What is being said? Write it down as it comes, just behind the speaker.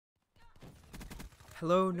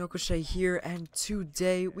Hello, NokoFilms here, and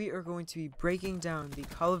today we are going to be breaking down the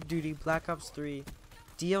Call of Duty Black Ops 3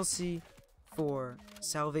 DLC for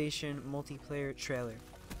Salvation multiplayer trailer.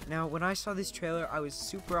 Now, when I saw this trailer, I was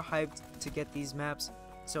super hyped to get these maps,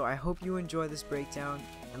 so I hope you enjoy this breakdown,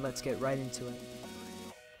 and let's get right into it.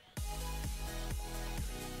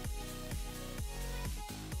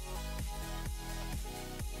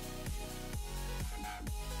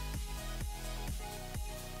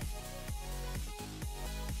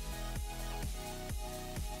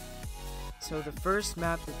 So the first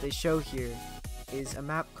map that they show here is a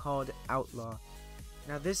map called Outlaw.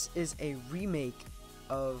 Now this is a remake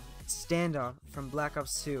of Standoff from Black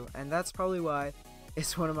Ops 2, and that's probably why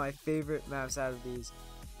it's one of my favorite maps out of these.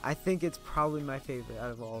 I think it's probably my favorite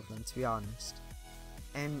out of all of them, to be honest.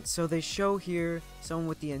 And so they show here someone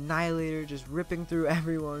with the Annihilator just ripping through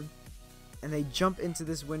everyone, and they jump into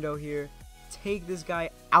this window here, take this guy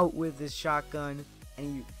out with this shotgun,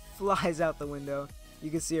 and he flies out the window. You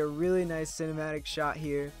can see a really nice cinematic shot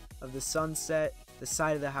here of the sunset, the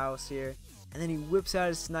side of the house here, and then he whips out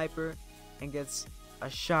his sniper and gets a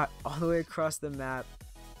shot all the way across the map.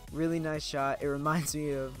 Really nice shot. It reminds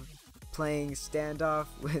me of playing standoff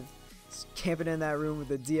with camping in that room with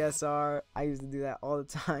the DSR. I used to do that all the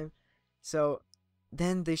time. So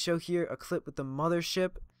then they show here a clip with the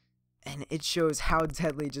mothership, and it shows how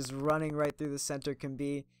deadly just running right through the center can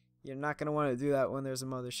be. You're not going to want to do that when there's a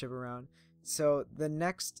mothership around. So the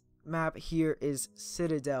next map here is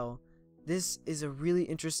Citadel. This is a really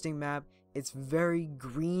interesting map. It's very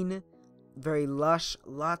green, very lush,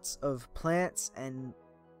 lots of plants and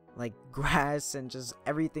like grass, and just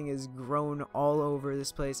everything is grown all over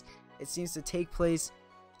this place. It seems to take place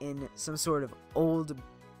in some sort of old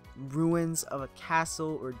ruins of a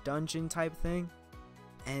castle or dungeon type thing.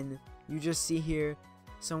 And you just see here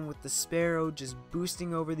someone with the Sparrow just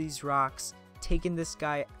boosting over these rocks, taking this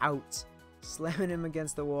guy out, slamming him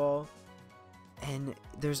against the wall. And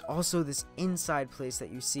there's also this inside place that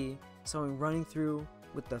you see someone running through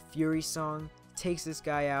with the Fury song, takes this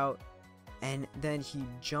guy out, and then he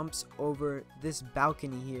jumps over this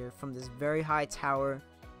balcony here from this very high tower,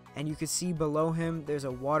 and you can see below him there's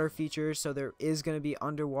a water feature, so there is going to be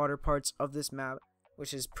underwater parts of this map,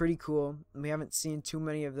 which is pretty cool. We haven't seen too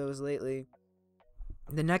many of those lately.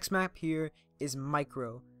 The next map here is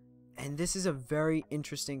Micro, and this is a very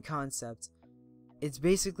interesting concept. It's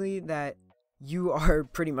basically that you are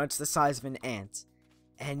pretty much the size of an ant,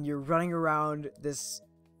 and you're running around this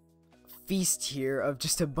feast here of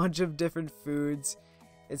just a bunch of different foods.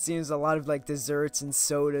 It seems a lot of like desserts and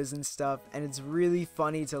sodas and stuff, and it's really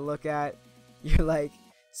funny to look at. You're like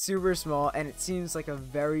super small, and it seems like a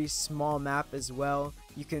very small map as well.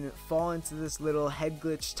 You can fall into this little head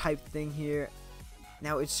glitch type thing here.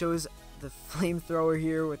 Now it shows the flamethrower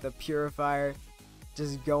here with a purifier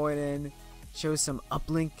just going in. Shows some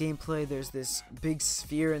uplink gameplay. There's this big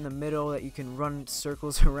sphere in the middle that you can run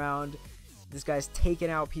circles around. This guy's taking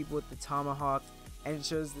out people with the tomahawk, and it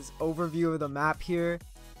shows this overview of the map here,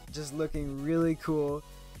 just looking really cool.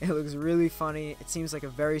 It looks really funny. It seems like a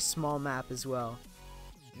very small map as well.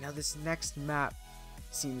 Now this next map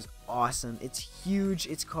seems awesome. It's huge.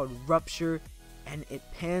 It's called Rupture, and it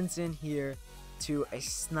pans in here to a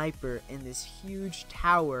sniper in this huge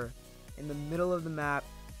tower in the middle of the map,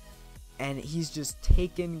 and he's just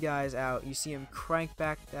taking guys out. You see him crank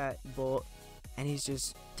back that bolt, and he's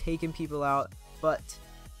just taking people out. But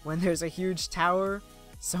when there's a huge tower,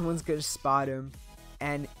 someone's gonna spot him,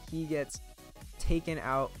 and he gets taken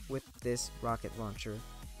out with this rocket launcher.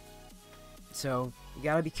 So you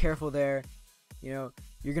gotta be careful there. You know,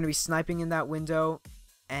 you're gonna be sniping in that window,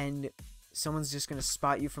 and someone's just gonna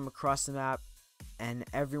spot you from across the map, and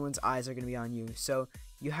everyone's eyes are gonna be on you. So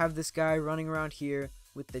you have this guy running around here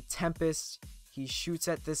with the Tempest. He shoots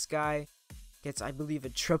at this guy, gets, I believe, a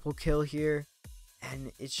triple kill here,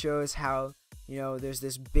 and it shows how, you know, there's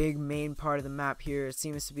this big main part of the map here. It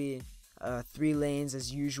seems to be 3 lanes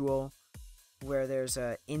as usual, where there's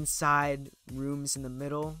inside rooms in the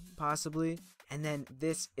middle possibly, and then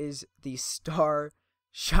this is the star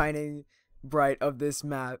shining bright of this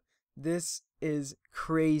map. This is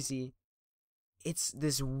crazy. It's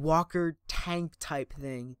this walker tank type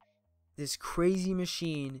thing, this crazy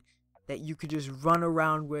machine that you could just run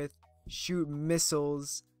around with, shoot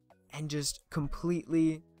missiles, and just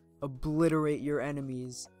completely obliterate your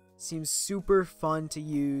enemies. Seems super fun to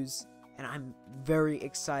use, and I'm very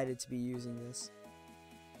excited to be using this.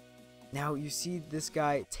 Now you see this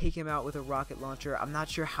guy take him out with a rocket launcher. I'm not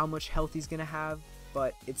sure how much health he's gonna have,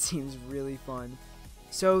 but it seems really fun.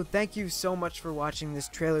 So thank you so much for watching this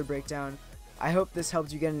trailer breakdown. I hope this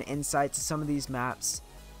helped you get an insight to some of these maps.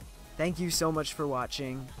 Thank you so much for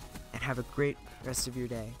watching, and have a great rest of your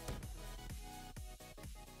day.